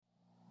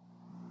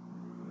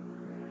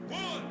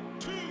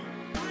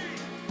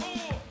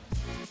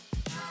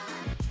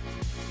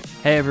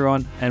Hey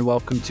everyone, and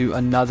welcome to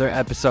another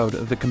episode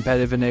of the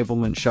Competitive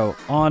Enablement Show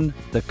on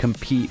the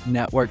Compete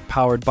Network,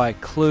 powered by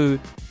Clue,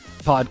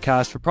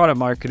 podcast for product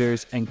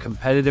marketers and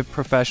competitive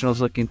professionals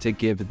looking to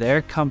give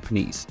their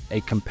companies a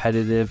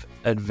competitive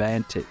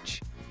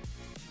advantage.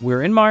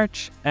 We're in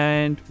March,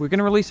 and we're going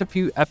to release a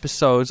few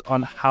episodes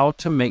on how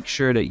to make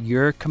sure that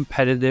your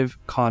competitive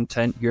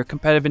content, your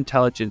competitive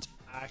intelligence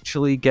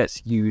actually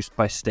gets used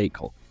by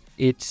stakeholders.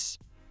 It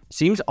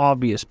seems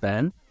obvious,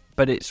 Ben,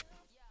 but it's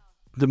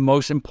the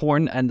most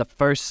important and the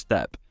first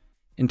step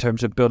in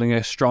terms of building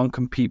a strong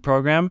compete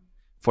program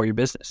for your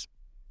business.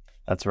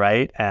 That's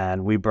right.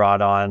 And we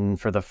brought on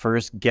for the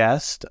first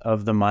guest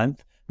of the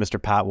month,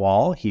 Mr. Pat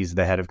Wall. He's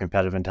the head of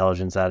competitive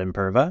intelligence at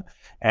Imperva.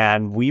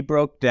 And we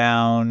broke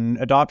down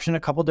adoption a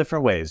couple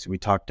different ways. We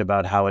talked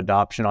about how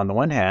adoption on the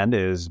one hand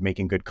is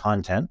making good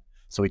content.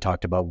 So we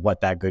talked about what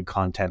that good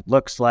content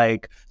looks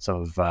like, some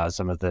of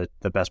the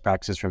best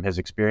practices from his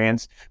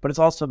experience, but it's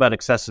also about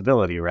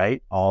accessibility,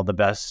 right? All the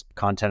best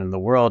content in the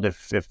world,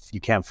 if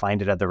you can't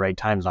find it at the right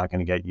time, is not going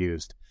to get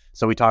used.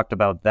 So we talked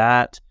about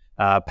that.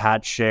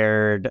 Pat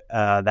shared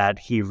that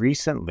he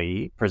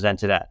recently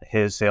presented at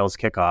his sales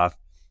kickoff,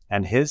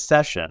 and his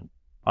session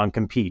on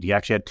Compete, he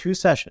actually had 2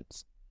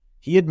 sessions.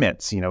 He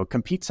admits,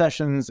 Compete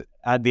sessions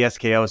at the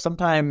SKO,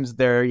 sometimes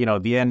they're,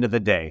 the end of the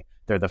day.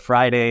 They're the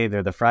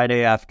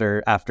Friday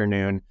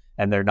afternoon,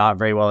 and they're not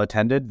very well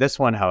attended. This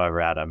one, however,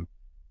 Adam,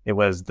 it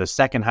was the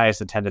second highest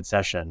attended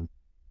session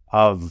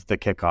of the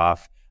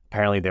kickoff.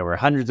 Apparently there were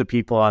hundreds of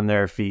people on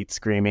their feet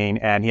screaming,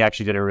 and he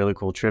actually did a really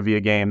cool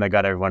trivia game that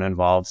got everyone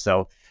involved.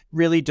 So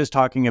really just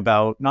talking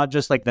about not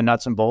just like the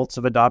nuts and bolts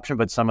of adoption,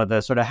 but some of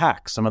the sort of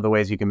hacks, some of the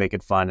ways you can make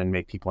it fun and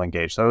make people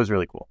engage. So it was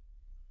really cool.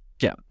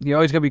 Yeah, you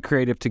always got to be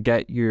creative to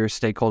get your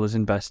stakeholders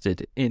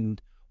invested in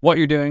what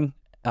you're doing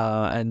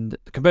and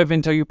the competitive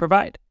intel you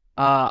provide.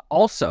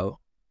 Also,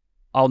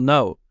 I'll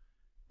note,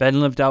 Ben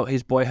lived out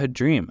his boyhood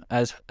dream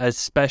as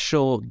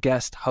special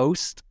guest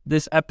host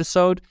this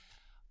episode.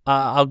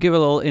 I'll give a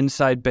little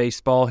inside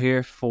baseball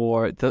here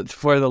for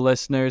the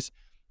listeners.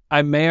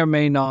 I may or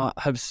may not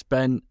have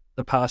spent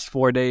the past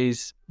 4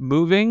 days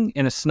moving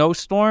in a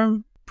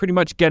snowstorm, pretty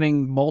much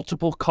getting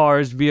multiple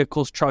cars,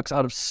 vehicles, trucks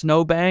out of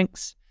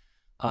snowbanks,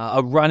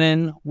 a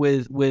run-in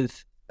with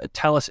a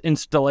TELUS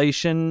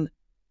installation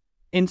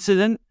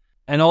incident,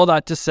 and all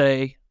that to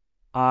say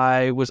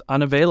I was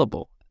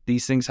unavailable.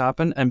 These things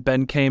happen, and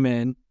Ben came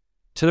in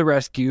to the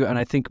rescue, and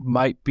I think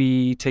might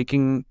be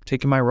taking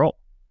my role.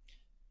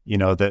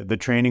 The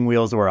training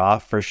wheels were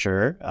off for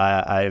sure.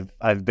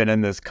 I've been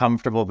in this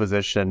comfortable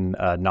position,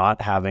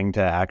 not having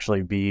to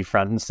actually be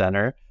front and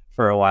center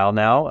for a while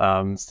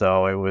now.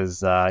 So it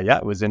was,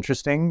 it was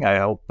interesting. I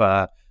hope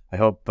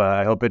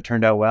it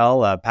turned out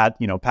well. Pat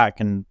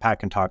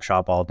can talk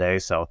shop all day,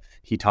 so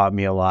he taught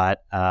me a lot.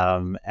 I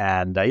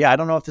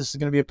don't know if this is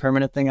going to be a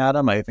permanent thing,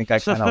 Adam. I think I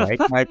kind of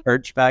like my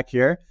perch back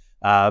here,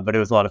 but it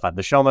was a lot of fun.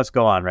 The show must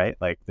go on, right?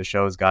 Like the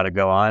show's got to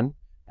go on,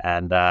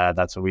 and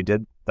that's what we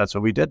did.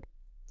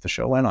 The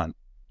show went on.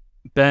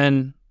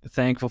 Ben,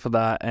 thankful for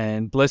that.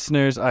 And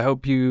listeners, I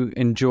hope you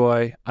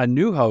enjoy a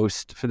new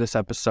host for this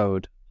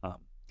episode.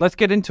 Let's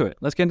get into it.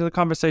 Let's get into the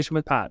conversation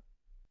with Pat.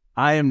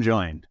 I am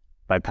joined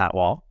by Pat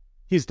Wall.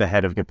 He's the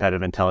head of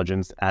competitive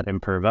intelligence at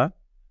Imperva.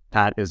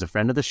 Pat is a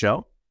friend of the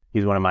show.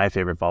 He's one of my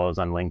favorite follows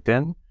on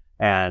LinkedIn.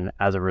 And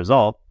as a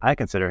result, I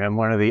consider him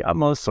one of the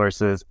utmost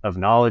sources of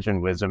knowledge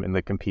and wisdom in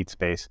the compete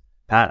space.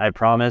 Pat, I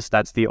promise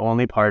that's the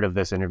only part of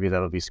this interview that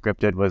will be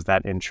scripted, was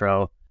that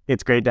intro.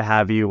 It's great to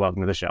have you.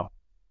 Welcome to the show.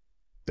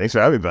 Thanks for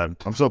having me, Ben.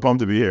 I'm so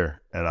pumped to be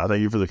here. And I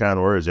thank you for the kind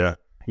words. Yeah.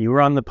 You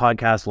were on the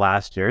podcast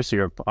last year, so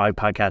you're on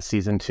podcast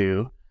season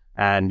 2.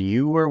 And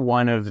you were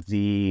one of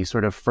the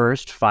sort of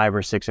first 5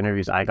 or 6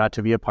 interviews I got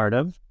to be a part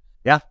of.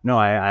 Yeah, no,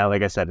 I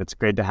like I said, it's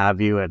great to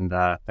have you, and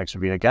thanks for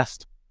being a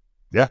guest.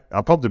 Yeah,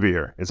 I'm pumped to be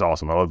here. It's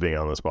awesome. I love being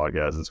on this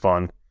podcast. It's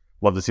fun.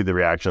 Love to see the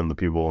reaction of the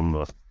people in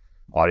the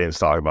audience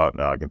talk about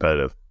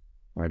competitive.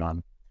 Right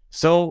on.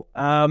 So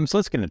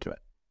let's get into it.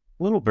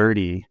 Little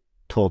birdie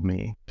told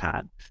me,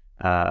 Pat,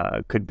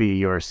 could be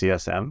your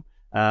CSM.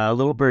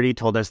 Little birdie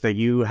told us that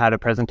you had a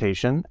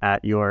presentation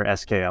at your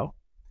SKO,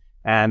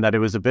 and that it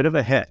was a bit of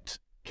a hit.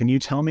 Can you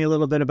tell me a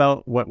little bit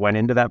about what went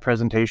into that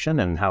presentation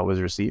and how it was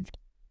received?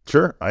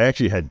 Sure. I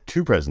actually had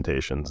 2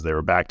 presentations. They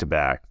were back to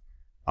back.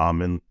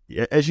 And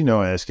as you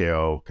know, at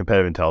SKO,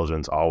 competitive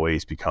intelligence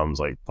always becomes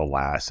like the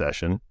last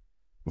session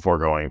before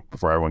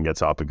everyone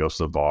gets up and goes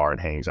to the bar and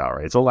hangs out,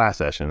 right? It's the last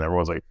session. And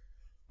everyone's like,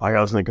 I got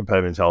to listen to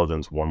competitive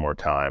intelligence one more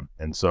time.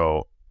 And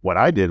so what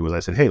I did was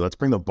I said, hey, let's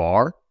bring the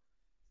bar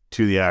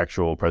to the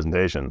actual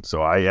presentation.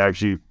 So I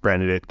actually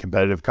branded it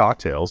Competitive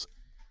Cocktails.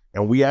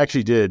 And we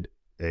actually did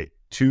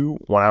 2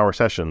 one-hour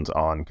sessions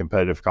on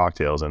competitive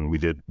cocktails. And we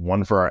did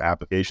one for our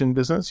application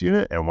business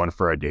unit and one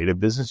for our data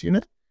business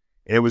unit.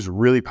 And it was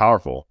really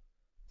powerful.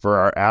 For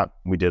our app,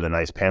 we did a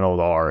nice panel with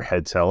all our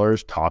head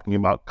sellers talking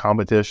about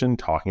competition,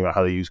 talking about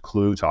how they use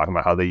Clue, talking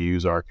about how they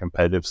use our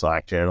competitive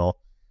Slack channel,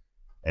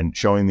 and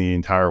showing the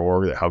entire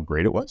org how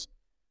great it was.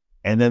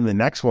 And then the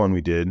next one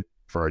we did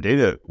for our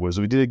data was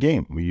we did a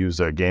game. We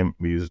used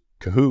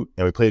Kahoot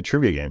and we played a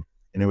trivia game.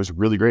 And it was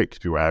really great because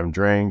people were having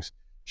drinks,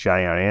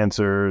 shouting out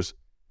answers,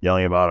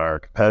 yelling about our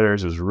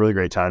competitors. It was a really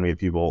great time to get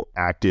people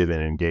active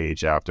and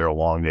engaged after a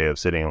long day of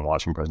sitting and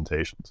watching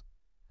presentations.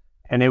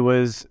 And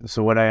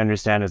so what I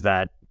understand is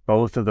that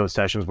both of those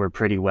sessions were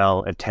pretty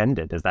well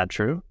attended. Is that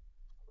true?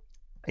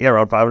 Yeah,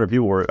 around 500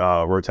 people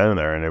were attending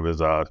there, and it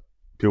was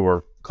people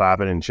were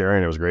clapping and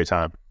cheering. It was a great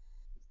time.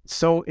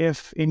 So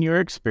if in your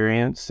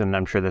experience, and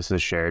I'm sure this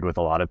is shared with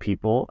a lot of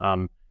people,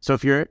 so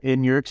if you're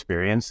in your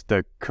experience,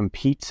 the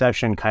compete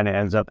session kind of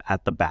ends up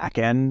at the back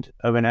end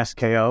of an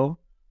SKO,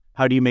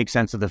 how do you make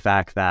sense of the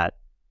fact that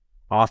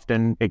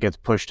often it gets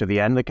pushed to the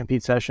end of the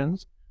compete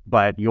sessions,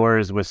 but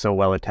yours was so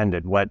well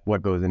attended?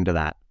 What goes into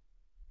that?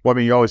 Well, I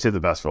mean, you always save the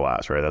best for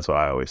last, right? That's what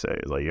I always say.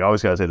 It's like you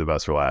always got to save the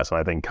best for last, and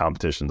I think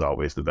competition's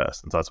always the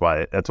best, and so that's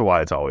why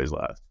it's always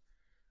last.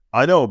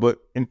 I know, but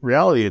in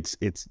reality,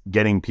 it's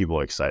getting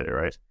people excited,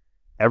 right?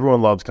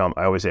 Everyone loves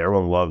I always say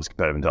everyone loves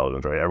competitive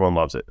intelligence, right? Everyone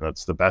loves it, and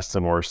that's the best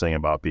and worst thing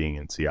about being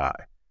in CI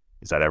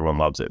is that everyone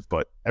loves it.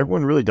 But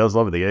everyone really does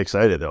love it. They get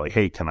excited. They're like,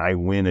 "Hey, can I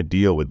win a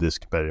deal with this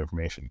competitive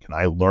information? Can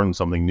I learn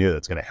something new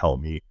that's going to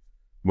help me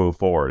move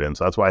forward?" And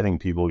so that's why I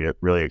think people get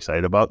really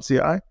excited about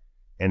CI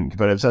and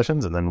competitive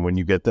sessions. And then when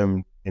you get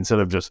them, instead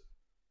of just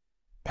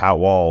Pat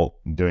Wall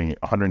doing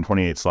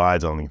 128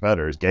 slides on the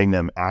competitors, getting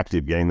them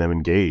active, getting them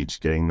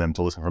engaged, getting them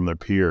to listen from their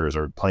peers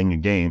or playing a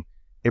game,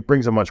 it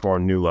brings a much more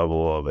new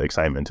level of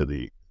excitement to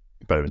the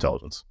competitive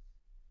intelligence.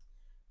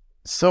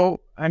 So,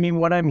 I mean,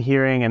 what I'm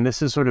hearing, and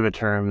this is sort of a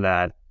term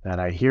that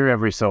I hear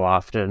every so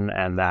often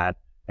and that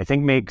I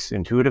think makes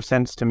intuitive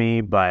sense to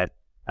me, but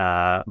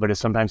is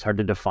sometimes hard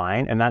to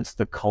define, and that's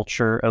the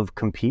culture of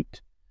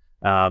compete.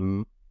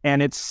 And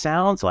it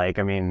sounds like,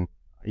 I mean,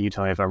 you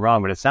tell me if I'm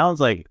wrong, but it sounds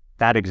like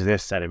that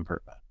exists at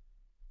Imperva.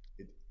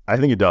 I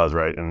think it does,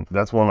 right? And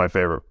that's one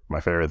of my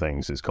favorite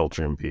things is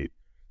culture and compete.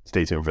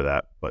 Stay tuned for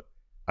that. But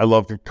I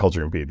love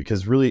culture and compete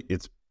because really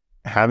it's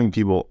having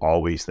people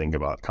always think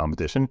about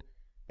competition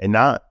and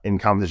not in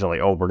competition like,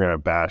 oh, we're going to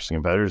bash the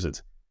competitors.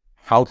 It's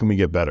how can we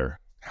get better?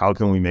 How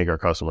can we make our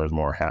customers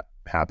more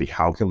happy?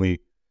 How can we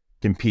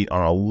compete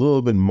on a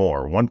little bit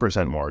more,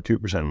 1% more,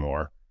 2%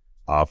 more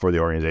for the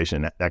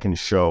organization? That can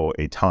show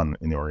a ton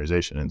in the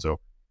organization. And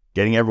so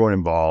getting everyone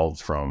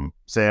involved from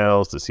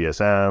sales to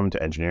CSM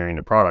to engineering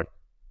to product,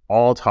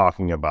 all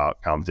talking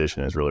about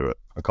competition is really what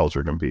a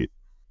culture compete.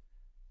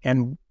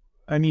 And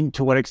I mean,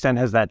 to what extent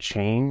has that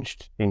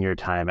changed in your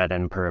time at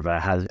Imperva?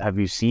 Have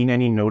you seen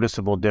any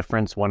noticeable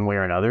difference one way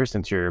or another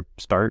since your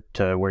start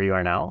to where you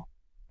are now?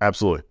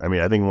 Absolutely. I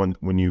mean, I think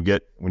when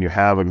you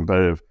have a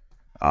competitive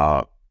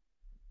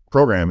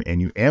program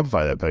and you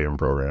amplify that competitive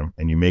program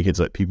and you make it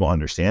so that people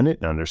understand it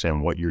and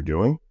understand what you're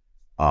doing,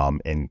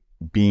 and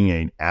being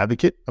an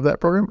advocate of that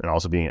program and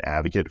also being an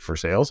advocate for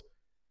sales,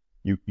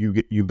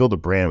 you build a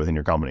brand within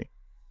your company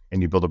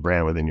and you build a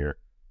brand within your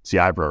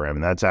CI program.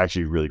 And that's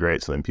actually really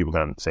great. So then people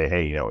can say,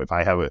 hey, if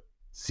I have a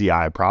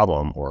CI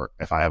problem or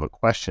if I have a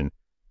question,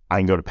 I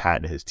can go to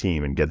Pat and his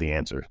team and get the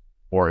answer.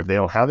 Or if they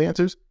don't have the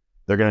answers,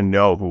 they're going to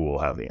know who will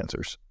have the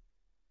answers.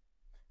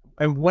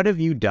 And what have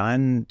you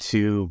done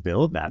to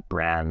build that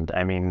brand?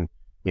 I mean,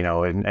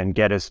 and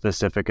get as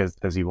specific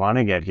as you want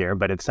to get here,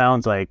 but it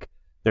sounds like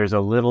there's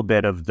a little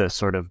bit of the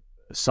sort of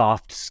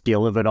soft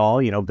skill of it all,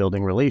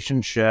 building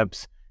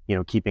relationships,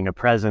 keeping a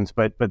presence,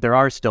 but there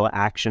are still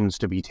actions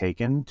to be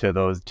taken to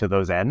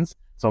those ends.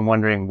 So I'm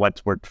wondering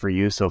what's worked for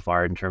you so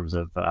far in terms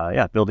of,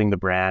 building the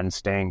brand,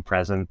 staying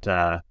present,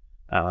 front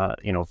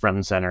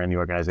and center in the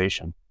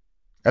organization.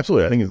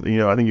 Absolutely.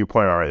 I think you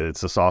pointed out right.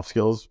 It's the soft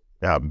skills,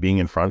 being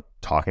in front,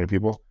 talking to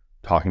people,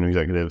 talking to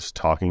executives,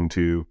 talking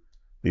to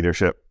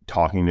leadership,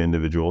 talking to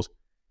individuals,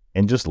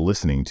 and just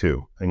listening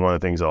too. I think one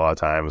of the things a lot of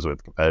times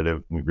with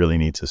competitive, we really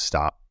need to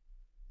stop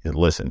and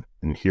listen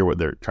and hear what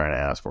they're trying to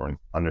ask for and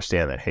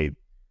understand that, hey,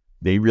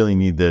 they really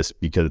need this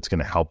because it's going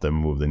to help them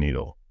move the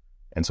needle.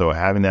 And so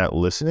having that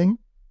listening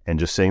and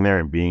just sitting there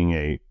and being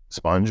a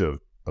sponge of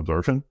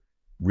absorption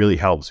really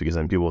helps, because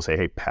then people will say,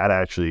 hey, Pat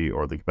actually,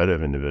 or the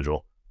competitive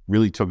individual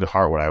really took to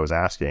heart what I was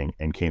asking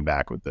and came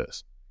back with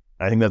this.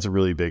 I think that's a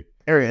really big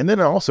area. And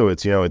then also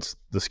it's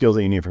the skills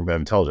that you need from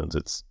competitive intelligence.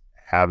 It's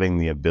having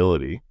the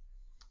ability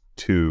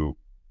to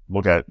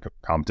look at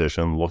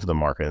competition, look at the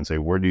market and say,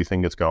 where do you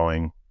think it's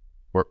going?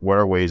 What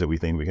are ways that we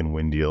think we can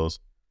win deals?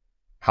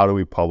 How do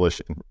we publish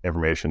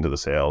information to the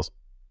sales?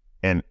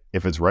 And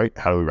if it's right,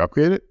 how do we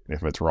replicate it? And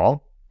if it's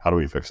wrong, how do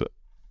we fix it?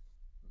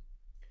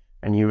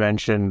 And you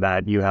mentioned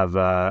that you have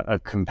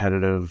a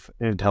competitive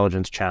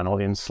intelligence channel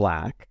in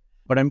Slack,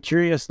 but I'm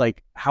curious,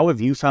 how have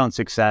you found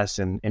success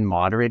in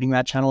moderating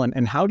that channel?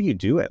 And how do you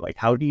do it?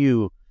 How do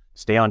you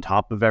stay on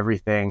top of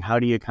everything? How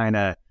do you kind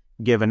of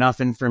give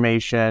enough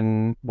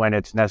information when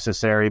it's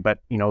necessary, but,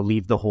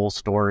 leave the whole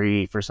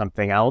story for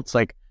something else?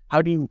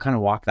 How do you kind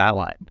of walk that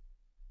line?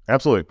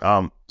 Absolutely.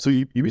 So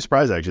you'd be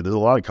surprised, actually. There's a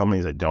lot of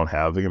companies that don't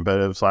have the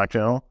competitive Slack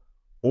channel,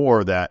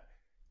 or that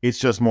it's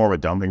just more of a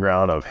dumping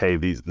ground of, hey,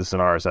 this is an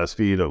RSS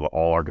feed of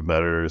all our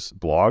competitors'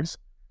 blogs.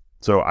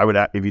 So I would,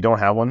 if you don't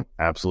have one,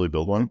 absolutely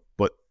build one.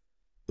 But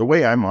the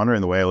way I monitor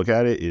and the way I look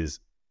at it is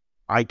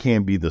I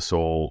can't be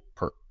the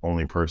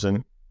only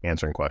person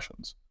answering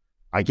questions.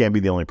 I can't be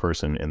the only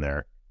person in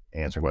there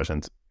answering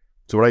questions.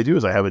 So what I do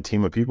is I have a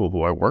team of people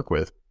who I work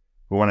with,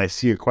 but when I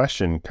see a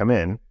question come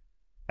in,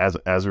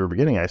 as we were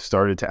beginning, I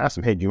started to ask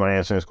them, hey, do you mind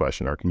answering this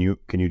question? Or can you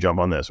jump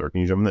on this? Or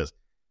can you jump on this?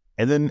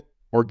 And then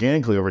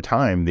organically over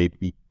time, they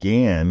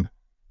began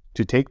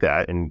to take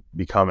that and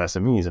become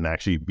SMEs and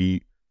actually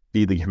be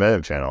the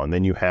competitive channel. And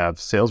then you have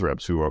sales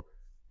reps who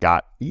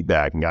got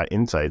feedback and got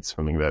insights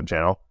from the competitive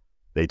channel.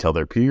 They tell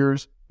their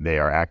peers, they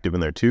are active in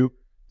there too.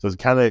 So it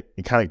kind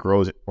of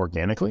grows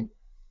organically.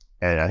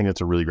 And I think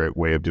that's a really great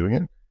way of doing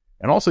it.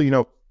 And also,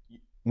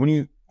 when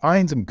you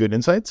find some good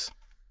insights,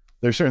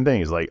 there's certain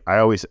things like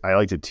I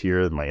like to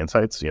tier my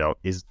insights.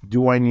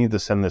 Do I need to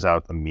send this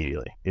out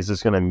immediately? Is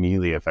this going to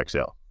immediately affect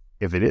sales?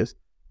 If it is,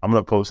 I'm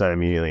going to post that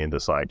immediately into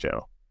Slack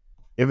channel.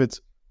 If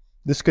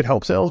this could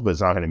help sales, but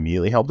it's not going to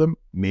immediately help them,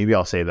 maybe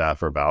I'll save that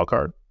for a battle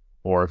card.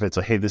 Or if it's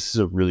hey, this is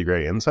a really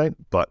great insight,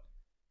 but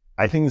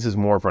I think this is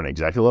more for an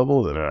executive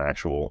level than an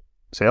actual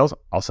sales,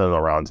 I'll send it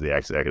around to the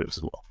executives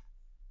as well.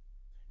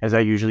 Is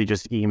that usually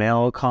just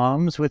email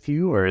comms with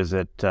you, or is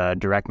it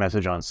direct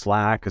message on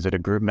Slack? Is it a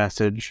group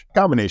message?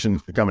 Combination,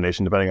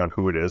 depending on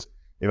who it is.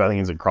 If I think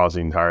it's across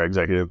the entire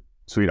executive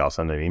suite, I'll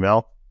send an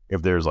email.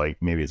 If there's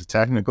maybe it's a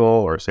technical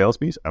or a sales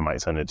piece, I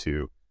might send it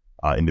to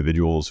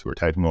individuals who are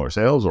technical or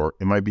sales, or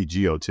it might be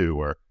geo too,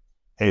 where,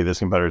 hey, this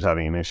competitor is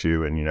having an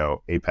issue in,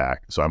 APAC.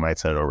 So I might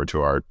send it over to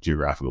our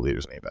geographical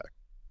leaders in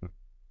APAC.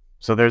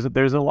 So there's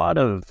a lot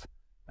of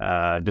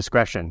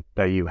discretion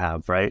that you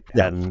have, right?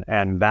 Yeah.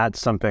 And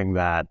that's something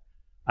that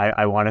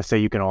I want to say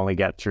you can only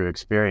get through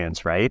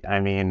experience, right? I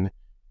mean,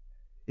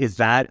 is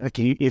that,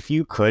 if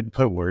you could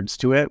put words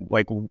to it,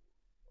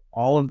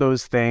 all of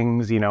those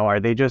things, are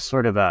they just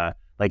sort of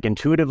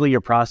intuitively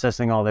you're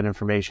processing all that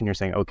information, you're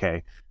saying,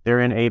 okay, they're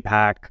in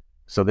APAC,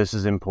 so this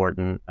is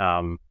important.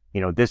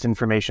 This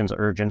information's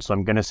urgent, so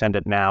I'm going to send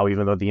it now,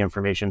 even though the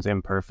information's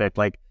imperfect.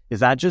 Is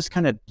that just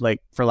kind of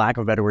for lack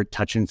of a better word,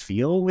 touch and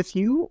feel with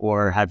you?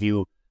 Or have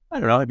you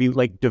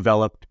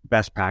developed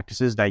best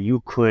practices that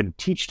you could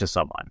teach to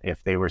someone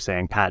if they were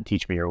saying, Pat,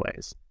 teach me your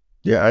ways?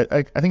 Yeah,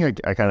 I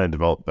think I kind of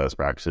developed best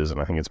practices, and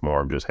I think it's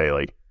more of just,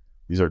 hey,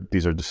 these are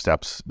the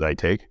steps that I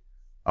take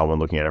when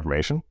looking at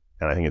information.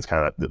 And I think it's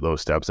kind of those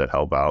steps that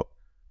help out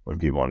when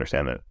people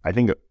understand it. I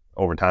think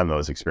over time, though,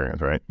 it's experience,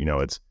 right?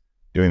 It's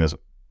doing this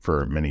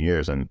for many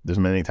years, and there's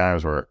many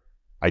times where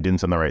I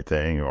didn't send the right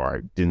thing, or I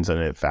didn't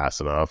send it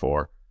fast enough,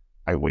 or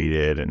I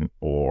waited,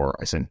 or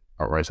I sent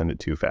it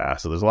too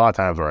fast. So there's a lot of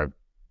times where I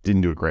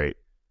didn't do it great,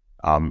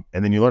 and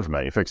then you learn from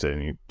that, you fix it,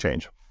 and you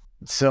change.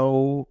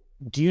 So,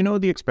 do you know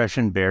the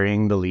expression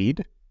 "burying the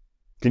lead"?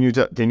 Can you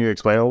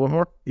explain a little bit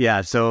more?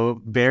 Yeah.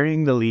 So,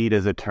 burying the lead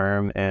is a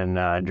term in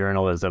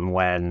journalism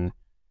when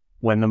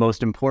the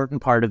most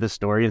important part of the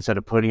story, instead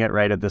of putting it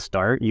right at the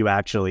start, you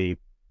actually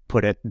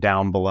put it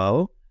down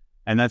below.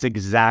 And that's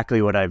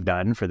exactly what I've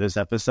done for this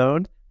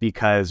episode,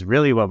 because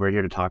really what we're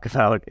here to talk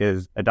about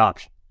is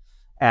adoption,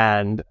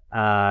 and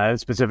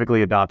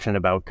specifically adoption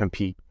about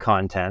Compete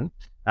content.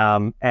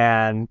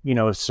 And,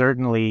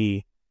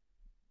 certainly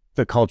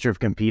the culture of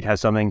Compete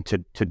has something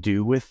to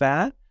do with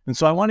that. And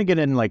so I want to get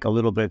in a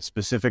little bit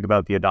specific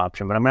about the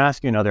adoption, but I'm going to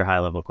ask you another high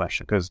level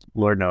question, because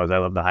Lord knows I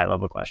love the high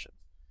level questions.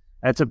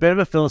 And it's a bit of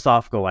a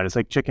philosophical one. It's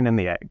like chicken and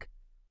the egg.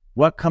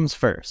 What comes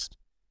first,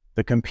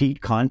 the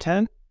Compete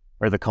content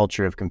or the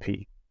culture of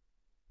Compete?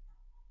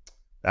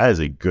 That is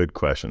a good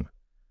question.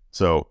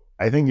 So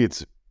I think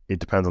it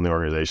depends on the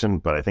organization,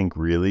 but I think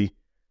really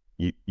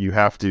you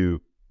have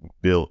to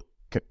build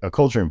a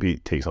culture of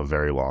Compete. Takes a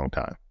very long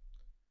time.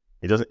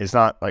 It's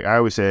not I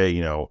always say,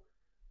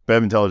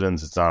 competitive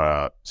intelligence, it's not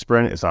a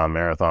sprint, it's not a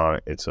marathon,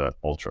 it's an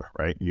ultra,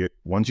 right?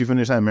 Once you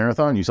finish that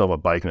marathon, you still have a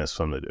bike and a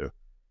swim to do.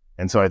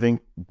 And so I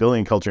think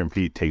building culture of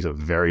Compete takes a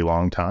very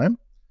long time.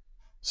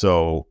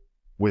 So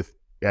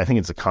I think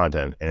it's the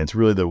content, and it's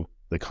really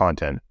the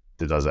content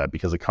that does that,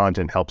 because the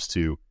content helps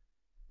to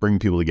bring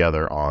people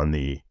together on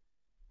the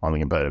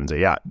competitive and say,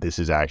 yeah, this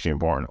is actually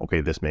important.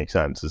 Okay, this makes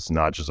sense. It's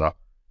not just a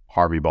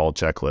Harvey Ball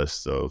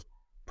checklist of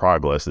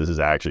product list. This is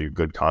actually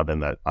good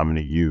content that I'm going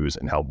to use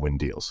and help win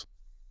deals.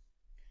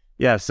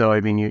 Yeah. So,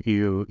 I mean,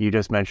 you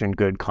just mentioned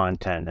good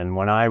content. And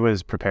when I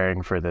was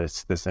preparing for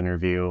this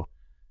interview,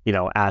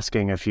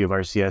 asking a few of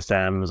our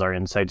CSMs, our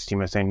insights team,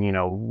 was saying,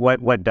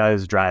 what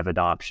does drive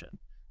adoption?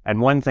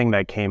 And one thing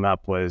that came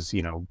up was,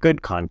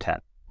 good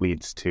content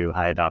leads to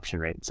high adoption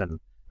rates. And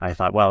I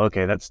thought, well,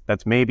 okay,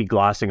 that's maybe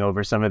glossing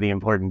over some of the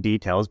important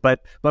details,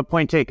 but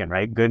point taken,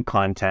 right? Good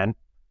content,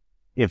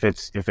 if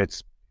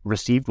it's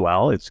received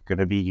well, it's going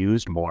to be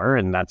used more,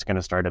 and that's going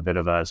to start a bit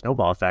of a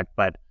snowball effect.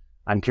 But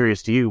I'm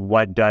curious to you,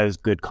 what does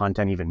good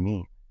content even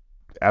mean?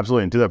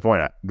 Absolutely. And to that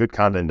point, good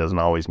content doesn't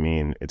always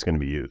mean it's going to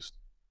be used,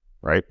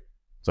 right?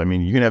 So, I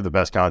mean, you can have the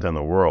best content in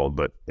the world,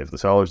 but if the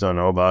sellers don't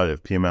know about it,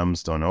 if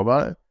PMMs don't know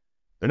about it,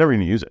 they're never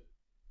going to use it.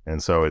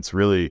 And so it's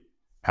really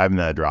having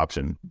that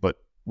adoption. But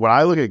what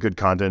I look at good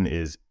content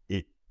is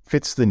it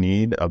fits the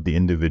need of the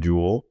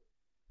individual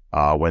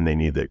when they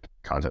need the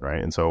content,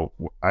 right? And so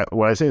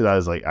what I say to that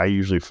is I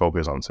usually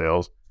focus on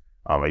sales.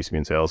 I used to be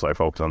in sales, so I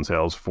focus on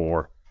sales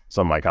for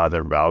some of my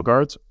content for battle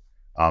cards.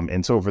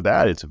 And so for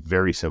that, it's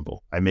very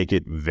simple. I make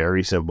it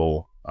very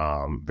simple,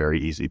 very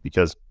easy,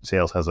 because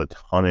sales has a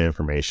ton of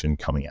information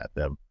coming at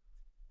them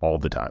all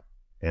the time.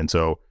 And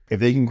so if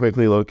they can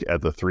quickly look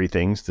at the 3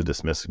 things to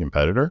dismiss a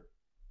competitor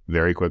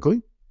very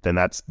quickly, then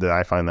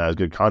I find that as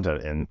good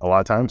content. And a lot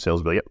of times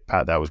sales will be like, yep,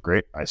 Pat, that was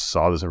great. I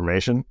saw this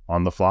information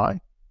on the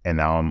fly, and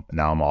now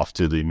I'm off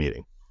to the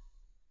meeting.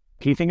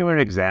 Can you think of an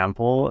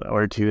example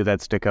or two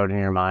that stick out in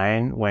your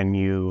mind when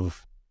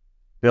you've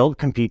built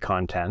compete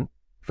content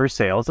for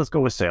sales? Let's go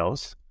with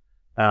sales.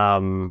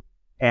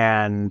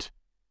 And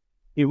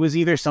it was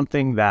either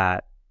something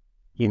that,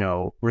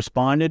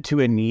 responded to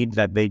a need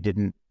that they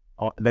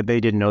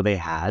didn't know they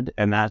had,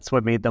 and that's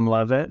what made them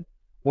love it,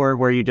 or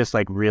where you just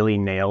like really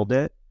nailed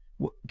it.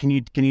 Can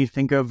you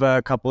think of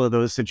a couple of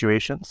those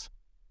situations?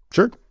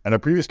 Sure. At a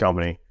previous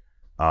company,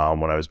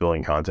 when I was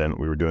building content,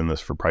 we were doing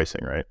this for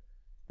pricing, right?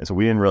 And so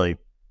we didn't really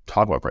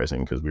talk about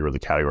pricing because we were the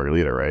category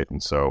leader, right?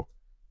 And so,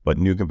 but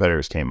new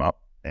competitors came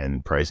up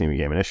and pricing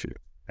became an issue.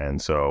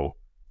 And so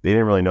they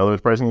didn't really know there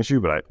was a pricing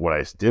issue, but what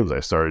I did was I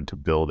started to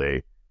build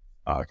a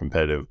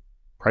competitive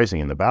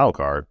pricing in the battle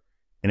card,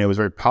 and it was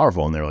very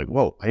powerful. And they were like,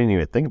 whoa, I didn't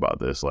even think about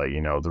this. Like,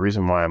 the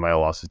reason why I might have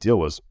lost this deal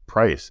was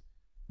price,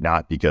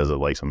 not because of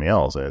like something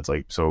else. And it's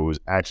like, so it was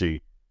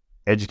actually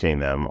educating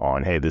them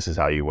on, hey, this is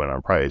how you went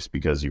on price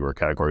because you were a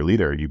category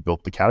leader. You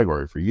built the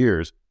category for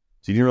years,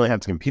 so you didn't really have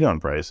to compete on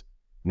price.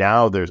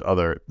 Now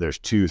there's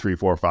 2, 3,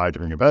 4, 5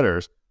 different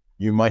competitors.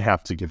 You might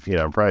have to compete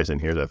on price,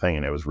 and here's the thing.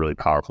 And it was really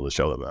powerful to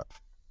show them that.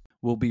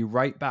 We'll be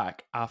right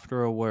back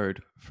after a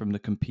word from the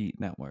Compete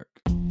Network.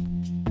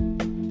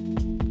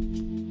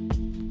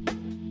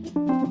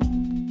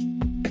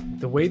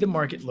 The way the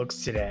market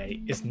looks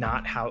today is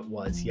not how it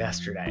was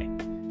yesterday.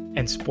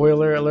 And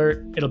spoiler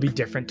alert, it'll be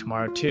different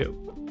tomorrow too.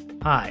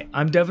 Hi,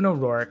 I'm Devin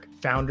O'Rourke,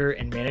 founder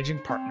and managing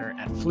partner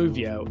at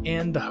Fluvio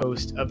and the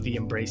host of the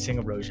Embracing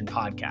Erosion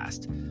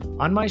podcast.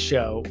 On my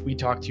show, we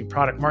talk to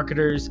product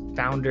marketers,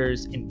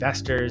 founders,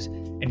 investors,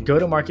 and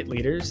go-to-market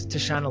leaders to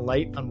shine a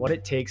light on what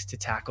it takes to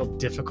tackle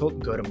difficult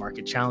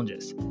go-to-market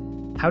challenges.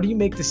 How do you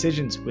make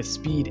decisions with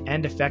speed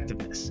and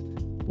effectiveness?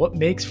 What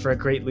makes for a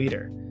great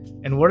leader?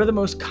 And what are the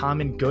most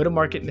common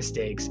go-to-market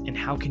mistakes, and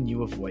how can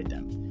you avoid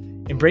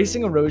them?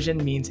 Embracing erosion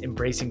means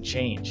embracing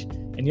change,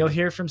 and you'll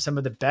hear from some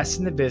of the best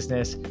in the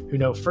business who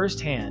know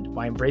firsthand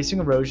why embracing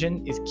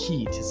erosion is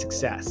key to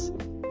success.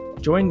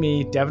 Join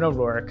me, Devin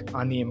O'Rourke,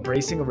 on the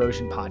Embracing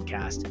Erosion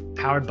podcast,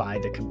 powered by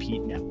the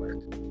Compete Network.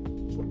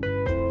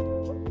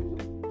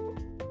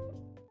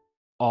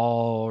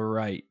 All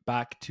right,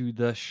 back to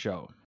the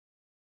show.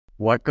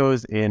 What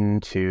goes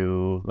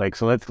into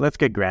so let's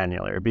get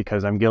granular,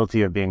 because I'm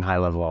guilty of being high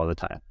level all the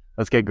time.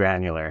 Let's get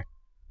granular.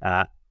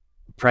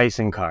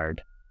 Pricing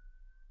card.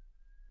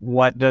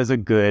 What does a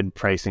good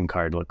pricing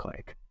card look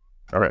like?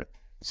 All right.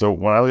 So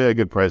when I look at a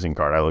good pricing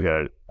card, I look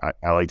at it,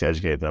 I like to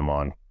educate them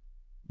on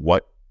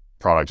what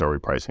products are we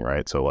pricing,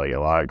 right? So like a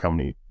lot of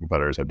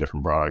competitors have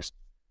different products,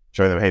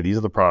 showing them, hey, these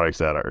are the products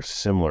that are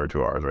similar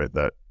to ours, right?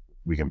 That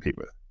we compete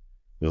with.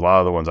 There's a lot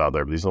of other ones out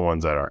there, but these are the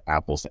ones that are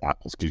apples to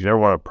apples, because you never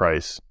want to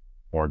price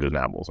oranges and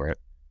apples, right?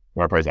 You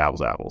want to price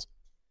apples to apples.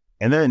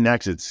 And then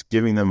next, it's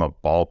giving them a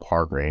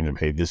ballpark range of,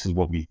 hey, this is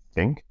what we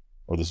think,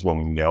 or this is what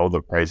we know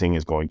the pricing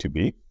is going to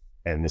be,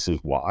 and this is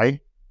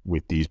why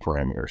with these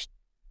parameters.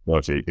 So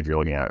if you're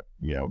looking at,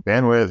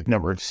 bandwidth,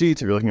 number of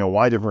seats, if you're looking at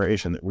wide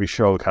differentiation, we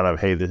show kind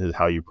of, hey, this is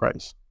how you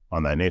price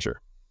on that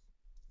nature.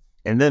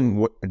 And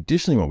then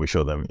additionally, what we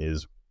show them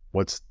is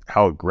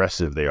how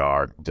aggressive they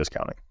are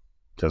discounting.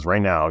 Because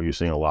right now, you're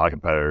seeing a lot of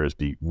competitors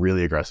be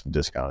really aggressive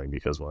discounting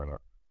because we're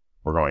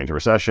going into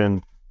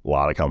recession. A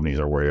lot of companies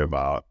are worried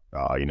about,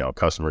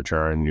 customer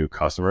churn, new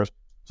customers.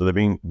 So they're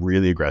being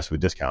really aggressive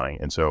with discounting.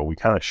 And so we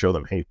kind of show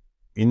them, hey,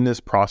 in this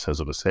process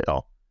of a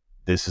sale,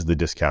 this is the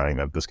discounting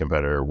that this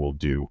competitor will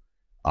do,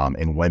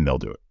 and when they'll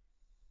do it.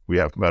 We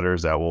have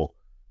competitors that will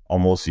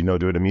almost,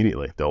 do it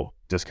immediately. They'll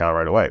discount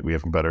right away. We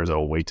have competitors that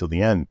will wait till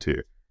the end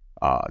to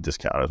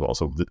discount as well.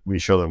 So we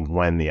show them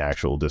when the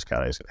actual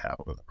discounting is going to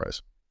happen with the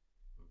price.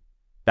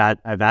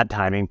 That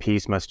timing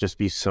piece must just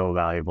be so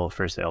valuable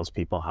for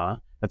salespeople, huh?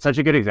 That's such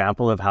a good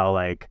example of how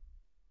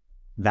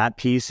that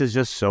piece is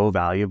just so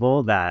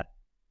valuable that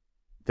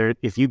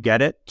if you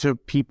get it to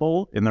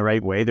people in the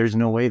right way, there's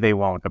no way they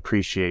won't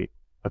appreciate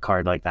a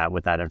card like that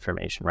with that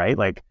information, right?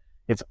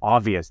 It's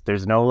obvious.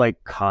 There's no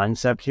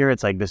concept here.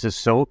 It's this is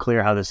so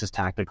clear how this is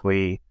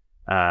tactically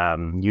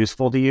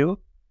useful to you.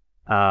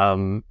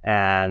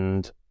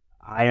 And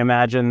I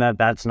imagine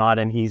that's not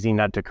an easy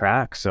nut to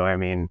crack. So,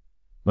 no,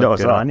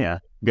 good on you.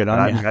 Good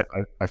on you.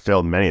 I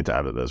failed many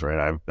times at this,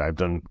 right? I've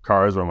done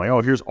cards where I'm like,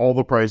 oh, here's all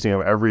the pricing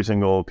of every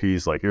single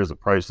piece. Here's the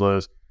price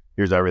list.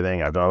 Here's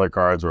everything. I've done other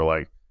cards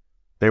where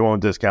they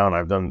won't discount.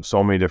 I've done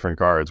so many different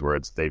cards where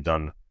they've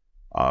done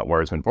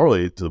where it's been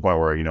poorly, to the point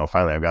where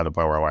finally I've got to the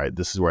point where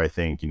this is where I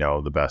think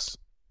the best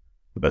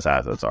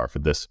assets are for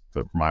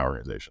my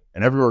organization.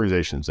 And every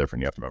organization is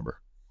different. You have to remember.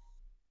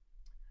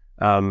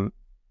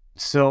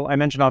 So I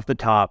mentioned off the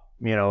top,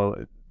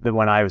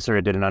 when I sort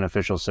of did an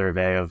unofficial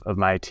survey of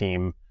my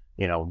team,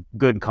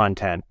 good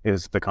content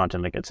is the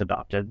content that gets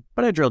adopted.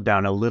 But I drilled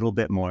down a little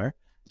bit more,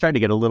 tried to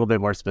get a little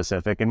bit more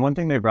specific. And one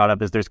thing they brought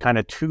up is there's kind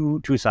of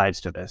two sides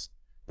to this.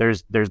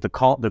 There's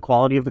the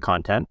quality of the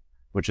content,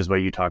 which is what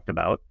you talked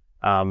about.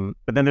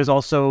 But then there's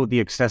also the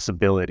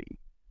accessibility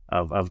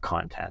of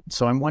content.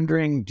 So I'm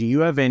wondering, do you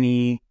have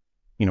any,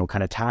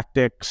 kind of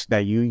tactics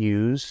that you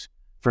use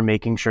for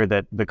making sure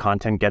that the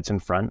content gets in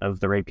front of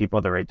the right people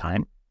at the right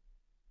time?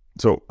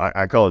 So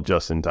I call it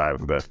just in time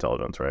competitive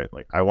intelligence, right?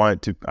 Like I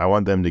want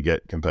them to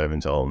get competitive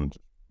intelligence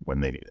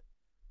when they need it.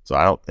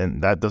 So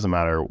and that doesn't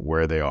matter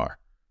where they are,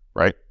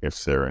 right?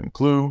 If they're in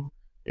Clue,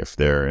 if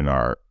they're in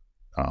our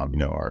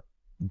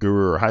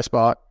Guru or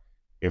HighSpot,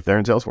 if they're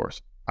in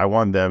Salesforce, I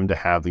want them to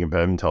have the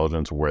competitive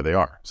intelligence where they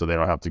are, so they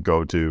don't have to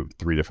go to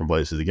 3 different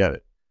places to get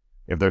it.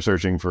 If they're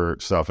searching for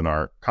stuff in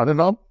our content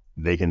hub,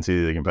 they can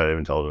see the competitive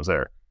intelligence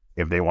there.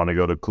 If they want to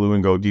go to Clue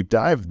and go deep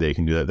dive, they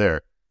can do that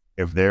there.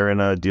 If they're in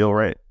a deal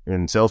right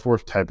in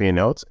Salesforce typing in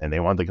notes and they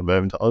want the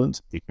competitive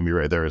intelligence, it can be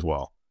right there as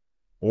well.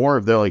 Or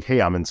if they're like,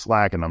 hey, I'm in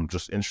Slack and I'm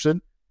just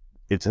interested,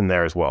 it's in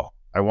there as well.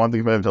 I want the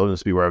competitive intelligence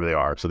to be wherever they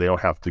are, so they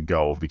don't have to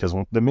go, because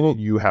the minute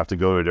you have to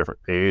go to a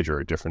different page or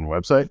a different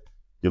website,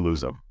 you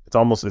lose them.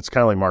 It's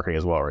kind of like marketing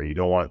as well, right? You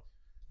don't want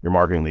your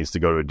marketing leads to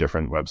go to a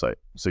different website.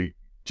 So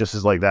just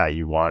as like that,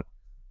 you want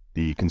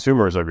the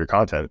consumers of your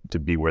content to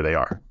be where they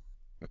are.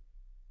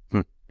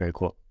 Very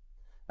cool.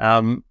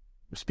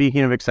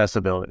 Speaking of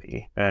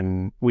accessibility,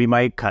 and we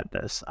might cut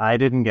this, I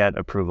didn't get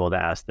approval to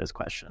ask this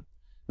question.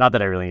 Not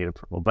that I really need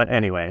approval, but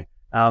anyway.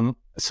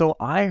 So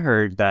I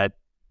heard that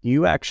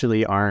you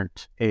actually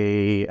aren't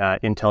a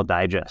Intel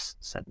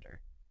Digest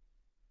sender.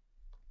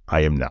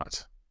 I am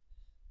not.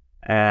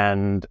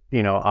 And,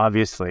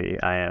 obviously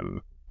I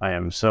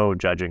am so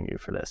judging you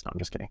for this. No, I'm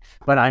just kidding.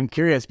 But I'm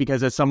curious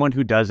because as someone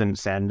who doesn't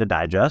send a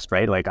digest,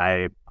 right? Like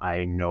I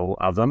know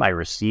of them, I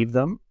receive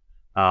them.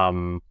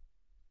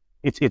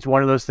 It's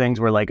one of those things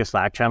where, like a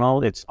Slack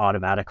channel, it's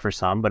automatic for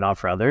some, but not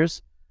for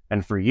others.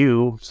 And for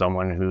you,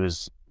 someone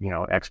who's,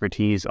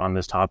 expertise on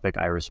this topic,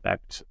 I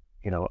respect,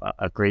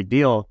 a great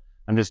deal.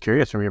 I'm just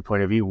curious from your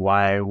point of view,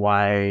 why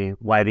the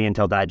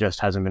Intel Digest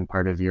hasn't been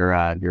part of your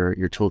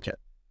toolkit.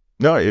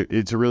 No,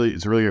 it's a really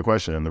good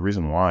question, and the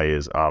reason why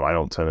is I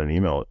don't send an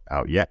email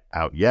out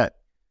yet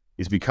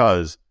is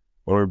because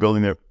when we were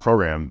building the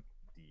program,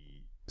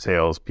 the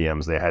sales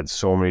PMs, they had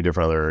so many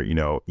different other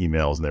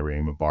emails, and they were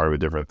getting bombarded with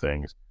different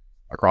things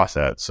across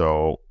that.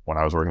 So when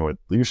I was working with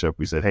leadership,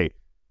 we said, hey,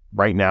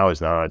 right now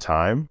is not a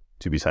time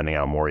to be sending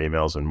out more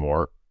emails and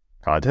more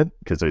content,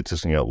 because it's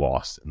just gonna get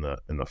lost in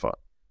the fun.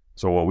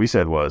 So what we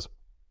said was,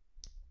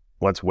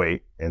 let's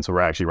wait. And so we're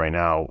actually right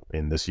now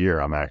in this year,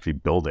 I'm actually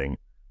building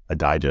a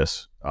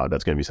digest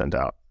that's going to be sent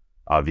out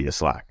via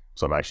Slack.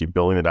 So I'm actually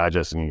building the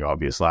digest and go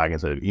via Slack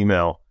instead of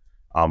email.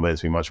 But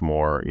it's be much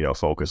more,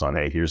 focused on,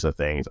 hey, here's the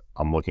things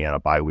I'm looking at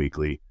it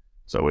bi-weekly.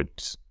 So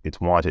it's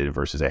wanted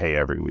versus a hey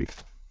every week.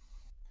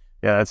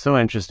 Yeah, that's so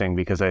interesting,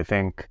 because I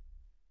think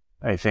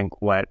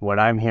what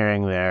I'm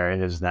hearing there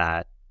is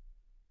that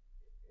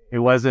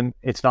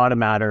it's not a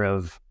matter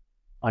of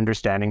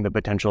understanding the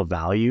potential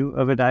value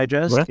of a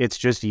digest. What? It's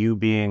just you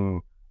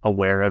being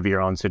aware of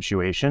your own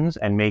situations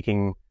and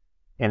making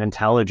an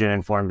intelligent,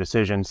 informed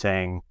decision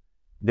saying,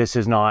 this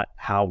is not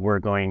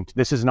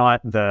this is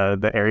not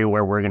the area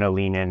where we're going to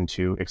lean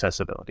into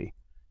accessibility.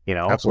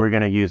 Absolutely. We're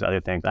going to use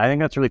other things. I think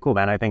that's really cool,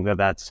 man. I think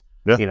that's,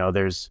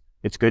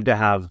 it's good to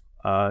have,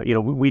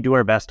 we do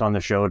our best on the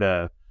show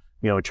to,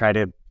 try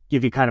to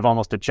give you kind of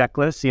almost a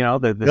checklist,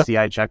 the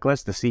CI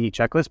checklist, the CE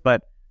checklist,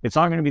 but it's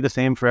not going to be the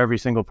same for every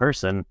single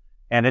person.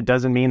 And it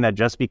doesn't mean that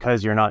just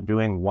because you're not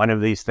doing one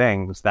of these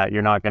things that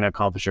you're not going to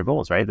accomplish your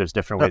goals, right? There's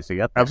different ways to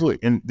get there.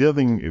 Absolutely. And the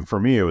other thing for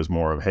me, it was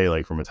more of, hey,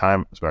 like from a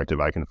time perspective,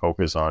 I can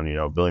focus on,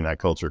 building that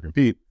culture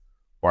compete,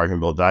 or I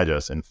can build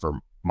digest. And for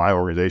my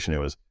organization, it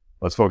was,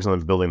 let's focus on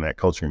building that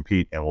culture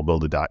compete, and we'll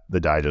build the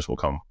digest will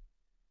come.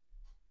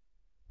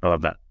 I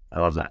love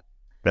that.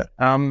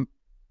 Yeah.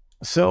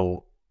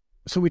 So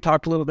we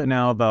talked a little bit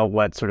now about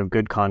what sort of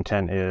good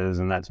content is,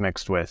 and that's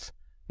mixed with,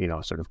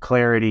 sort of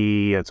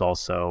clarity. It's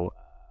also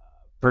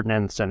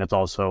pertinence, and it's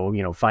also,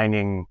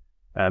 finding,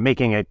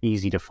 making it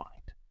easy to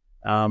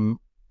find.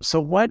 So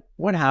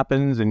what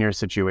happens in your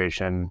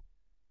situation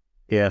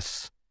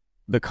if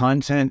the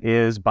content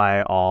is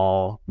by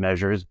all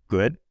measures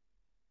good,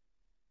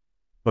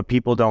 but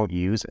people don't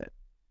use it?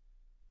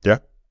 Yeah.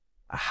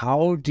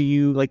 How do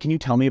you, can you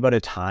tell me about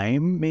a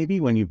time maybe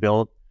when you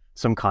built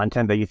some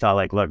content that you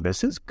thought look,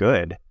 this is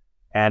good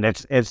and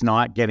it's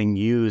not getting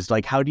used?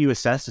 How do you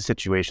assess a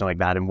situation like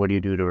that, and what do you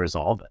do to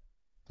resolve it?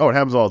 Oh, it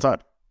happens all the time.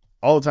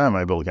 All the time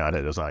I build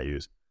content that's not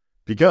used,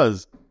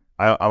 because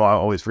I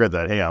always forget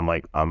that, hey, I'm a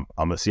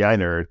CI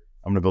nerd.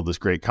 I'm going to build this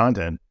great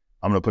content.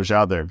 I'm going to push it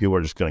out there, and people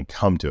are just going to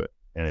come to it.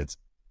 And it's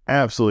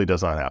absolutely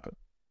does not happen.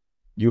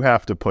 You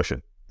have to push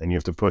it, and you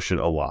have to push it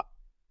a lot,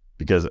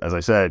 because as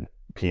I said,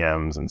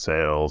 PMs and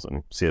sales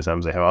and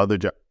CSMs, they have other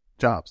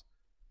jobs.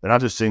 They're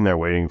not just sitting there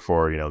waiting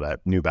for,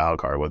 that new battle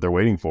card. What they're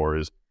waiting for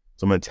is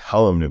So I'm going to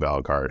tell them new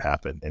valid card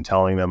happened and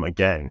telling them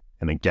again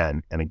and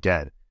again and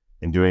again,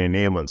 and doing an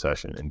enablement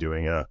session and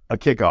doing a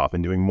kickoff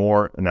and doing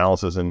more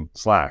analysis in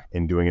Slack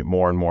and doing it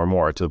more and more and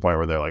more to the point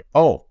where they're like,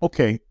 oh,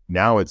 okay,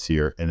 now it's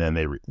here. And then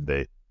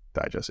they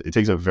digest it. It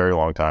takes a very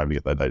long time to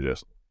get that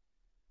digested.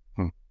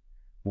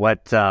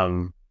 What,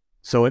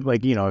 so it,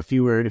 like, if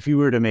you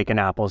were to make an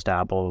apples to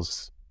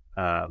apples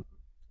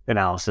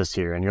analysis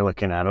here, and you're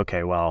looking at,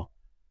 okay, well,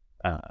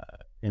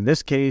 in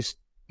this case,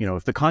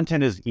 if the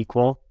content is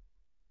equal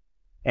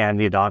and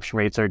the adoption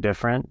rates are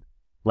different,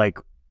 like,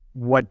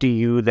 what do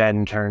you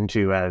then turn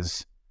to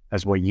as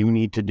what you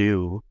need to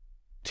do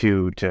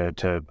to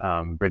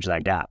bridge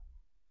that gap?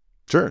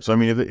 Sure. So, I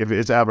mean, if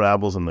it's apples to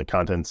apples and the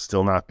content's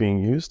still not being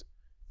used,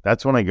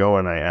 that's when I go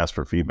and I ask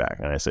for feedback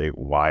and I say,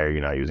 why are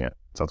you not using it?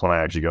 So that's when I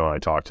actually go and I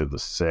talk to the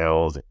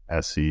sales, the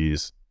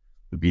SCs,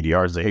 the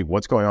BDRs, and say, hey,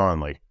 what's going on?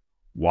 Like,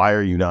 why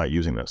are you not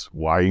using this?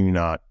 Why are you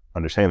not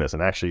understanding this?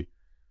 And actually,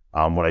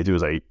 what I do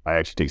is I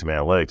actually take some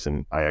analytics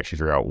and I actually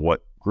figure out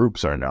what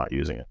groups are not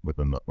using it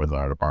within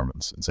our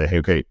departments and say, hey,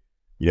 okay,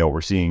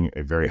 we're seeing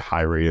a very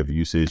high rate of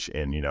usage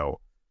in,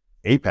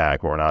 APAC,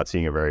 but we're not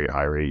seeing a very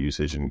high rate of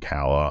usage in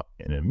CALA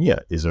and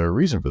EMEA. Is there a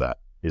reason for that?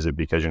 Is it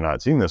because you're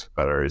not seeing this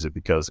competitor? Is it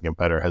because the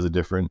competitor has a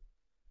different,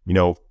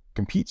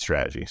 compete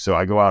strategy? So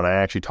I go out and I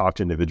actually talk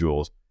to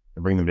individuals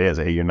and bring them data and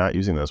say, hey, you're not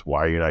using this.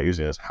 Why are you not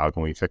using this? How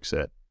can we fix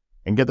it?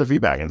 And get their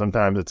feedback. And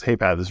sometimes it's, hey,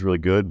 Pat, this is really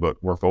good, but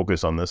we're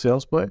focused on this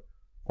sales play.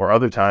 Or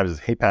other times it's,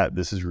 hey, Pat,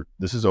 this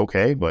is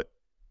okay, but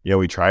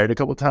we tried it a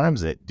couple of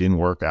times and it didn't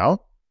work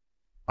out.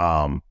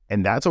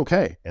 And that's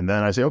okay. And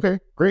then I say, okay,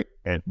 great.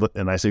 And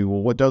I say,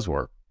 well, what does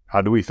work?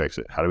 How do we fix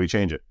it? How do we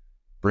change it?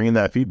 Bring in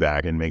that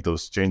feedback and make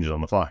those changes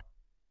on the fly.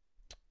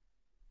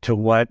 To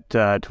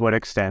what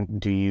extent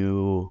do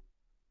you,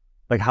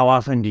 like, how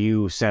often do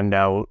you send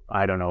out,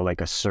 I don't know, like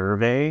a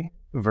survey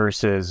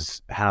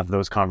versus have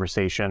those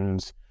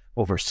conversations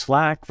over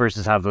Slack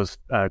versus have those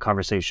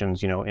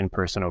conversations, in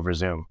person over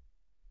Zoom?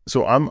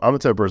 So I'm the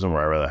type of person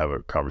where I'd rather have a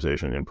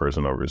conversation in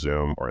person over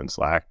Zoom or in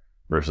Slack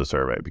versus a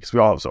survey, because we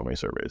all have so many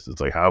surveys. It's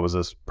like, how was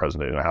this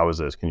presentation? How was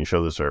this? Can you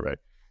show the survey?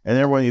 And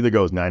everyone either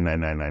goes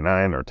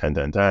 99999 or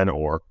 101010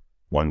 or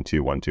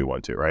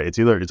 121212, right?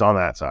 It's on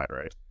that side,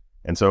 right?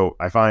 And so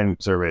I find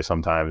surveys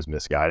sometimes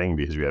misguiding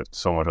because we have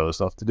so much other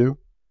stuff to do.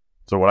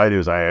 So what I do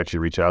is I actually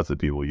reach out to the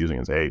people using it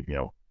and say, hey,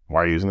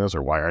 why are you using this,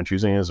 or why aren't you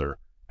using this, or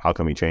how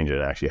can we change it,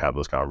 and actually have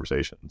those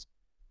conversations.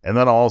 And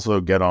then I'll also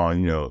get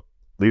on,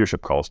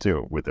 leadership calls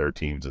too with their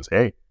teams and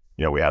say,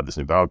 hey, we have this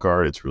new valid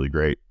card. It's really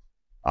great.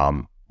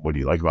 What do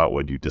you like about it?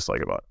 What do you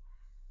dislike about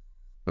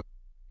it?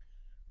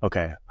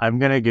 Okay. I'm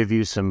going to give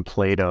you some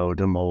Play-Doh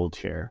to mold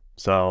here.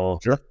 So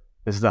sure.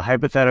 This is a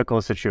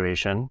hypothetical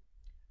situation.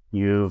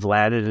 You've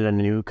landed in a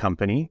new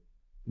company.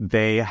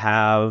 They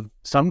have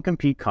some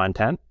compete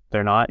content.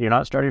 You're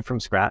not starting from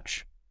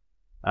scratch.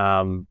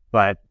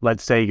 But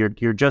let's say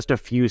you're just a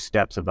few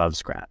steps above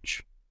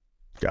scratch.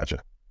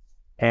 Gotcha.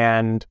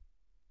 And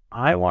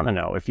I want to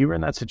know, if you were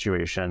in that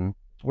situation,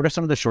 what are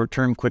some of the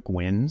short-term quick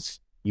wins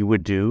you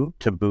would do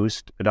to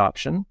boost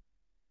adoption?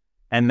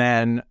 And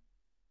then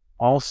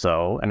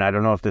also, and I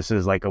don't know if this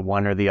is like a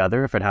one or the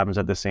other, if it happens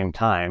at the same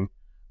time,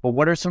 but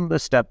what are some of the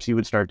steps you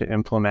would start to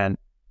implement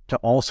to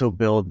also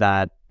build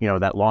that,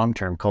 that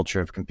long-term culture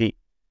of compete?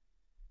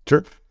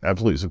 Sure.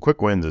 Absolutely. So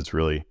quick wins,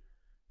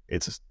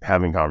 it's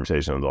having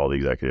conversations with all the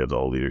executives,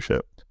 all the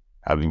leadership,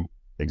 having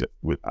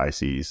with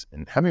ICs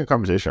and having a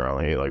conversation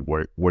around, hey, like,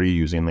 what are you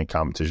using in the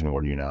competition?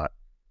 What are you not?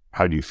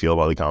 How do you feel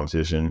about the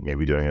competition?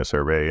 Maybe doing a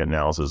survey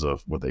analysis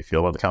of what they feel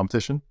about the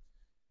competition.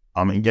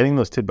 And getting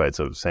those tidbits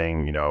of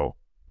saying,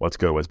 what's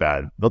good, what's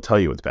bad. They'll tell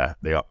you what's bad.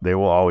 They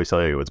will always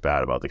tell you what's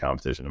bad about the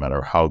competition, no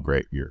matter how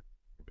great your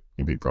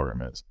compete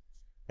program is.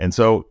 And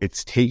so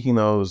it's taking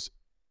those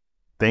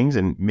things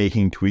and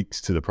making tweaks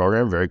to the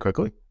program very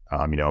quickly.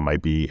 It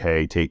might be,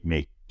 hey,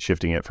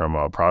 shifting it from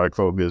a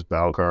product-focused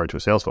battle card to a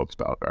sales-focused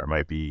battle card. It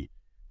might be,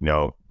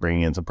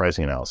 bringing in some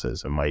pricing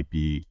analysis. It might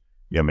be,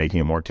 making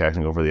it more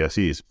technical for the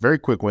SEs. Very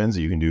quick wins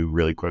that you can do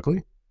really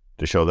quickly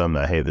to show them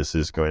that, hey, this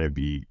is going to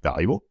be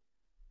valuable.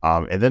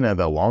 And then at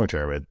the long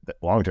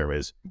term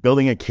is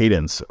building a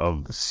cadence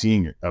of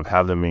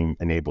have them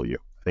enable you.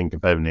 I think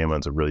competitive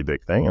enablement is a really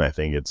big thing, and I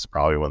think it's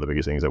probably one of the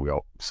biggest things that we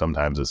all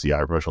sometimes as CI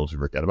professionals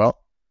forget about.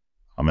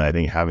 And I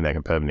think having that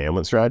competitive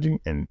enablement strategy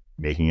and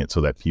making it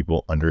so that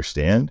people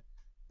understand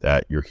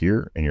that you're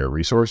here and you're a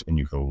resource and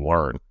you can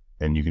learn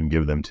and you can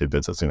give them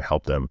tidbits that's going to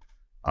help them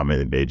in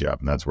a day job.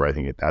 And that's where I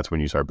think that's when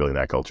you start building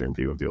that culture and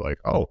people feel like,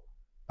 oh,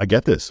 I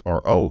get this,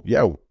 or oh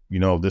yeah,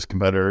 this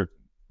competitor,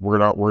 we're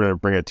going to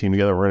bring a team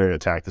together. We're going to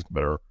attack this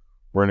competitor.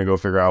 We're going to go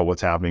figure out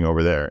what's happening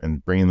over there,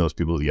 and bringing those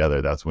people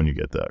together. That's when you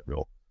get that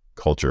real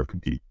culture of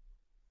compete.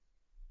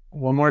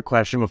 One more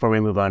question before we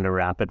move on to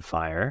rapid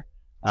fire.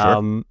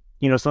 Sure.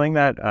 Something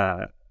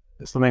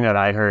that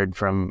I heard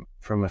from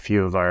a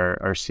few of our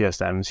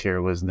CSMs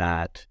here was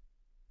that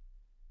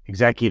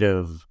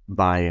executive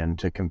buy-in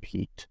to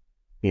compete,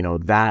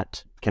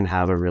 that can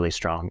have a really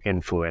strong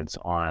influence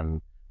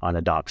on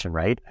adoption,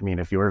 right? I mean,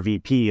 if your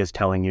VP is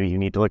telling you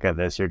need to look at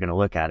this, you're going to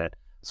look at it.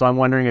 So I'm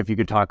wondering if you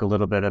could talk a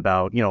little bit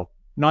about,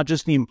 not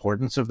just the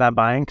importance of that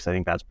buy-in, because I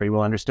think that's pretty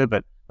well understood,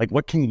 but like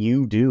what can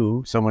you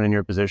do, someone in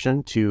your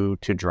position, to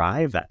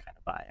drive that kind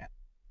of buy-in?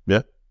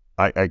 Yeah,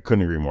 I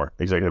couldn't agree more.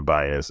 Executive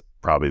buy-in is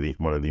probably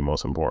one of the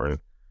most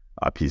important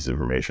pieces of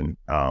information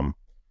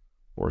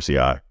for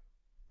CI.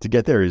 To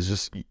get there is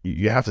just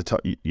you have to talk.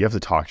 You have to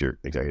talk to your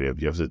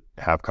executive. You have to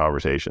have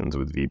conversations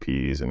with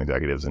VPs and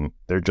executives, and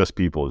they're just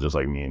people, just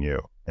like me and you.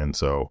 And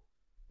so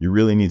you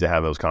really need to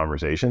have those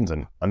conversations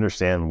and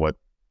understand what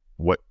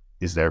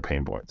is their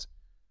pain points.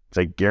 It's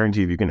like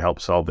guarantee if you can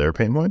help solve their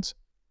pain points,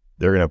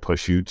 they're going to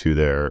push you to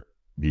their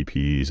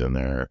VPs and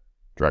their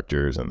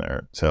directors and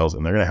their sales,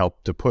 and they're going to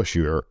help to push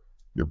your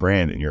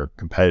brand and your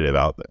competitive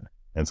out there.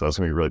 And so that's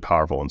going to be really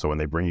powerful. And so when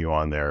they bring you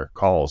on their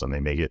calls and they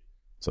make it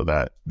so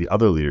that the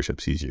other leadership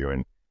sees you,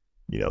 and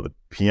the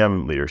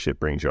PM leadership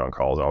brings you on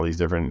calls, all these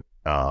different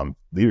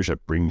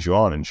leadership brings you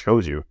on and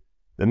shows you,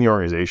 then the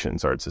organization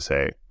starts to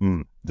say,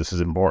 this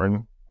is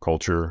important,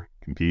 culture,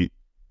 compete.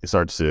 It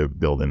starts to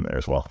build in there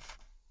as well.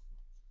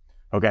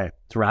 Okay,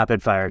 it's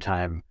rapid fire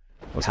time.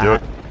 Let's do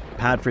it.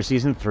 Pat, for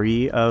season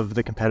 3 of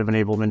the Competitive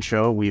Enablement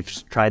Show, we've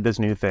tried this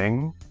new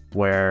thing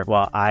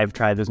I've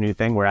tried this new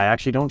thing where I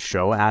actually don't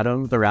show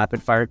Adam the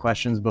rapid fire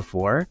questions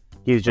before.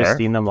 He's just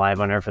seen them live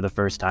on air for the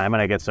first time,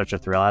 and I get such a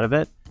thrill out of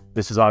it.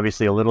 This is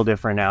obviously a little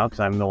different now because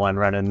I'm the one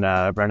running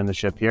the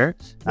ship here.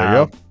 There you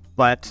go.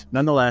 But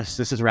nonetheless,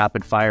 this is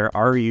rapid fire.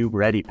 Are you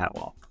ready, Pat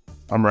Wall?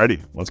 I'm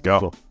ready. Let's go.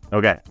 Cool.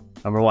 Okay.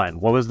 Number 1,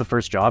 what was the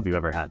first job you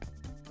ever had?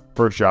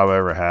 First job I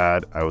ever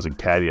had, I was a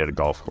caddy at a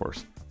golf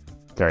course,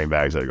 carrying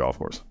bags at a golf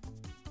course.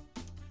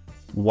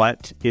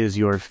 What is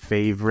your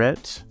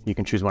favorite? You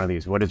can choose one of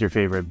these. What is your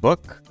favorite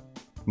book,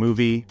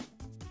 movie,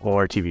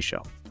 or TV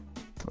show?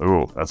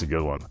 Ooh, that's a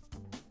good one.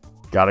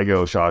 Gotta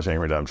go Shawshank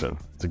Redemption.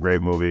 It's a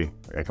great movie.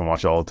 I can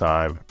watch it all the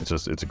time. It's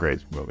a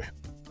great movie.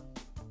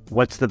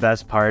 What's the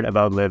best part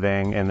about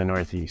living in the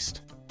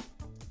Northeast?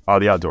 Oh,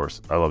 the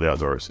outdoors. I love the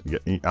outdoors.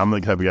 I'm the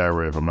type of guy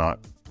where if I'm not,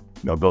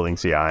 building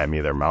CI, I'm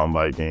either mountain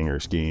biking or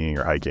skiing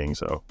or hiking.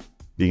 So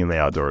being in the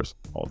outdoors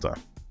all the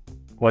time.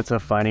 What's a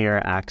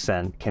funnier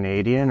accent,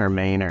 Canadian or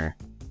Mainer?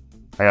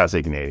 I gotta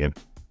say Canadian.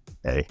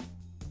 Hey.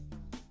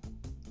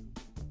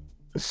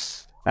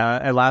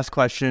 And last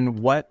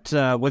question, what's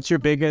your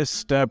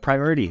biggest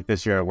priority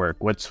this year at work?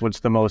 What's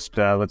the most,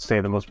 let's say,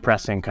 the most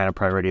pressing kind of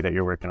priority that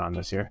you're working on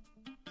this year?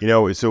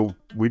 So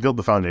we built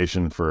the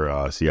foundation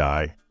for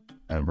CI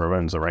and Imperva,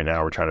 and so right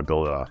now we're trying to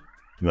build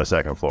the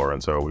second floor.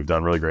 And so we've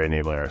done really great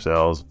enabling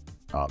ourselves,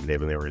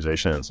 enabling the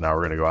organization. And so now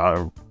we're going to go out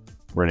and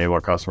we're enable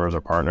our customers,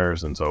 our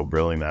partners. And so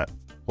building that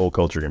whole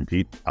culture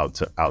compete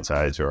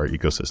outside to our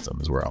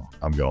ecosystem is where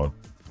I'm going.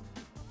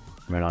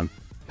 Right on.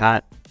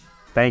 Pat,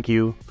 thank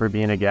you for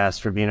being a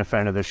guest, for being a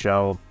friend of the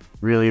show.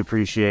 Really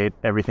appreciate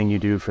everything you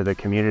do for the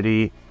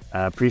community.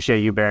 Appreciate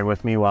you bearing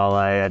with me while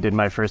I did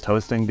my first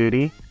hosting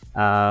duty.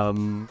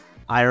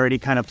 I already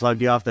kind of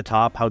plugged you off the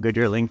top how good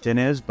your LinkedIn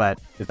is, but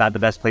is that the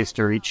best place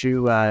to reach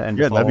you? And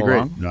yeah, that'd be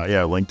great. Along?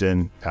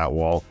 LinkedIn, Pat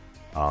Wall.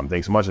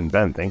 Thanks so much. And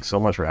Ben, thanks so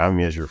much for having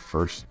me as your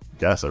first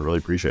guest. I really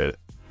appreciate it.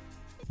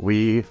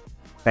 We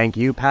thank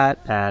you, Pat,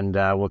 and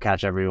we'll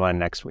catch everyone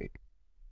next week.